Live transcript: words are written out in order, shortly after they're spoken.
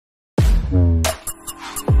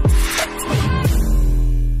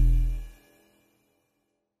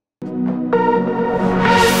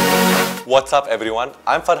What's up everyone,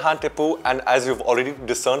 I'm Farhan Tipu, and as you've already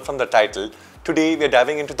discerned from the title, today we're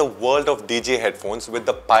diving into the world of DJ headphones with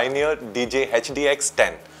the Pioneer DJ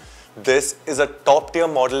HDJ-X10. This is a top tier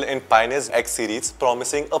model in Pioneer's X series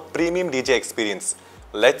promising a premium DJ experience.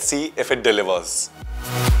 Let's see if it delivers.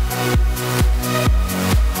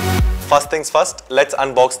 First things first, let's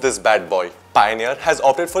unbox this bad boy. Pioneer has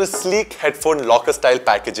opted for a sleek headphone locker style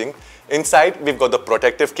packaging. Inside, we've got the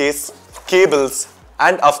protective case, cables,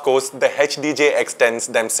 and of course the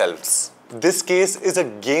HDJ-X10s themselves. This case is a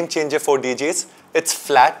game changer for DJs. It's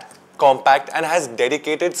flat, compact, and has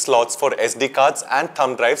dedicated slots for SD cards and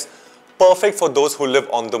thumb drives, perfect for those who live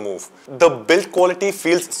on the move. The build quality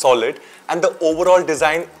feels solid and the overall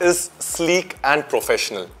design is sleek and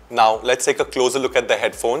professional. Now let's take a closer look at the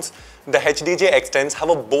headphones. The HDJ-X10s have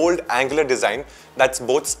a bold angular design that's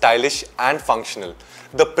both stylish and functional.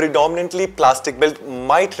 The predominantly plastic build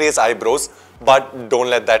might raise eyebrows, but don't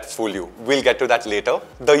let that fool you. We'll get to that later.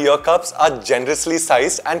 The ear cups are generously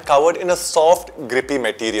sized and covered in a soft, grippy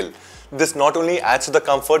material. This not only adds to the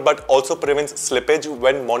comfort but also prevents slippage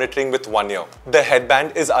when monitoring with one ear. The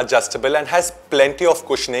headband is adjustable and has plenty of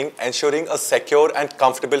cushioning, ensuring a secure and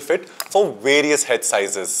comfortable fit for various head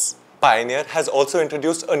sizes. Pioneer has also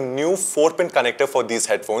introduced a new 4-pin connector for these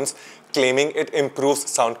headphones, claiming it improves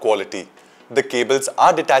sound quality. The cables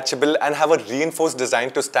are detachable and have a reinforced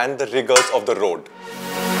design to stand the rigors of the road.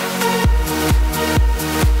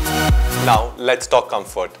 Now let's talk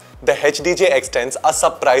comfort. The HDJ-X10s are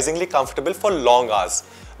surprisingly comfortable for long hours.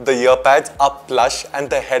 The ear pads are plush and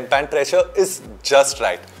the headband pressure is just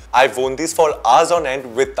right. I've worn these for hours on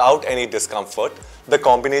end without any discomfort. The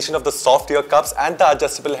combination of the soft ear cups and the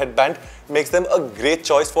adjustable headband makes them a great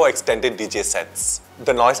choice for extended DJ sets.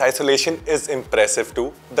 The noise isolation is impressive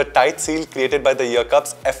too. The tight seal created by the ear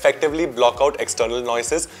cups effectively block out external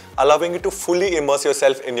noises, allowing you to fully immerse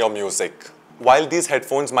yourself in your music. While these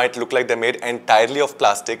headphones might look like they're made entirely of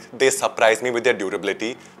plastic, they surprise me with their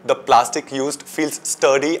durability. The plastic used feels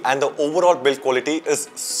sturdy and the overall build quality is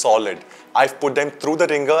solid. I've put them through the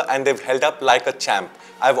ringer and they've held up like a champ.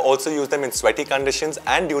 I've also used them in sweaty conditions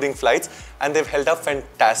and during flights, and they've held up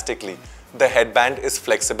fantastically. The headband is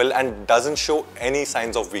flexible and doesn't show any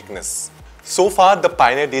signs of weakness. So far, the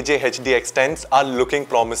Pioneer DJ HDJ-X10s are looking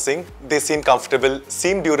promising. They seem comfortable,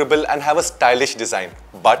 seem durable, and have a stylish design.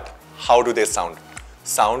 But how do they sound?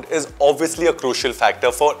 Sound is obviously a crucial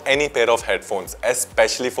factor for any pair of headphones,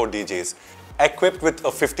 especially for DJs. Equipped with a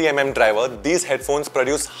 50mm driver, these headphones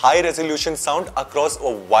produce high-resolution sound across a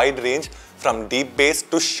wide range from deep bass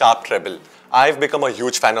to sharp treble. I've become a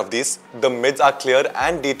huge fan of these. The mids are clear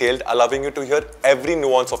and detailed, allowing you to hear every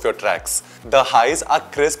nuance of your tracks. The highs are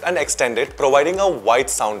crisp and extended, providing a wide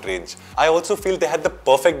sound range. I also feel they had the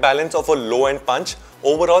perfect balance of a low-end punch.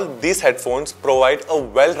 Overall, these headphones provide a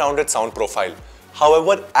well-rounded sound profile.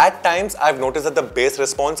 However, at times I've noticed that the bass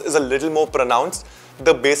response is a little more pronounced.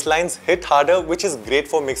 The bass lines hit harder, which is great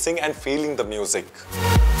for mixing and feeling the music.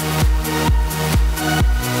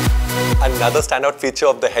 Another standout feature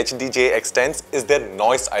of the HDJ-X10s is their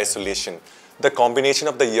noise isolation. The combination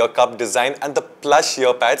of the ear cup design and the plush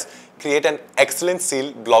ear pads create an excellent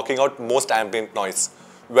seal, blocking out most ambient noise.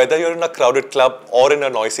 Whether you're in a crowded club or in a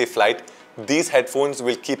noisy flight, these headphones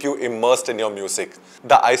will keep you immersed in your music.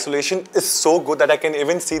 The isolation is so good that I can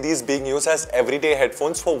even see these being used as everyday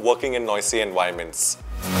headphones for working in noisy environments.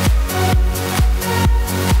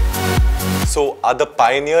 So are the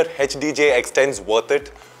Pioneer HDJ-X10s worth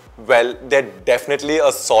it? Well, they're definitely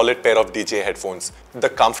a solid pair of DJ headphones. The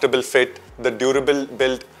comfortable fit, the durable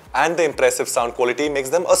build, and the impressive sound quality makes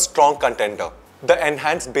them a strong contender. The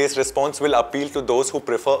enhanced bass response will appeal to those who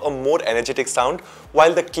prefer a more energetic sound,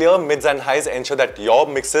 while the clear mids and highs ensure that your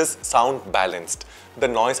mixes sound balanced. The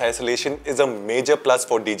noise isolation is a major plus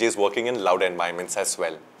for DJs working in loud environments as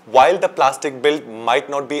well. While the plastic build might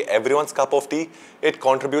not be everyone's cup of tea, it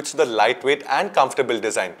contributes to the lightweight and comfortable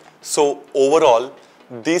design. So overall,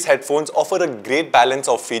 these headphones offer a great balance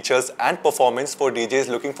of features and performance for DJs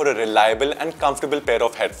looking for a reliable and comfortable pair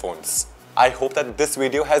of headphones. I hope that this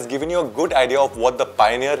video has given you a good idea of what the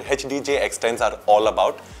Pioneer HDJ-X10s are all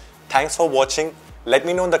about. Thanks for watching. Let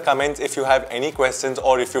me know in the comments if you have any questions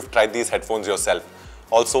or if you've tried these headphones yourself.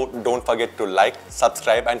 Also, don't forget to like,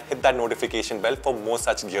 subscribe and hit that notification bell for more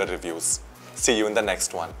such gear reviews. See you in the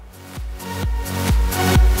next one.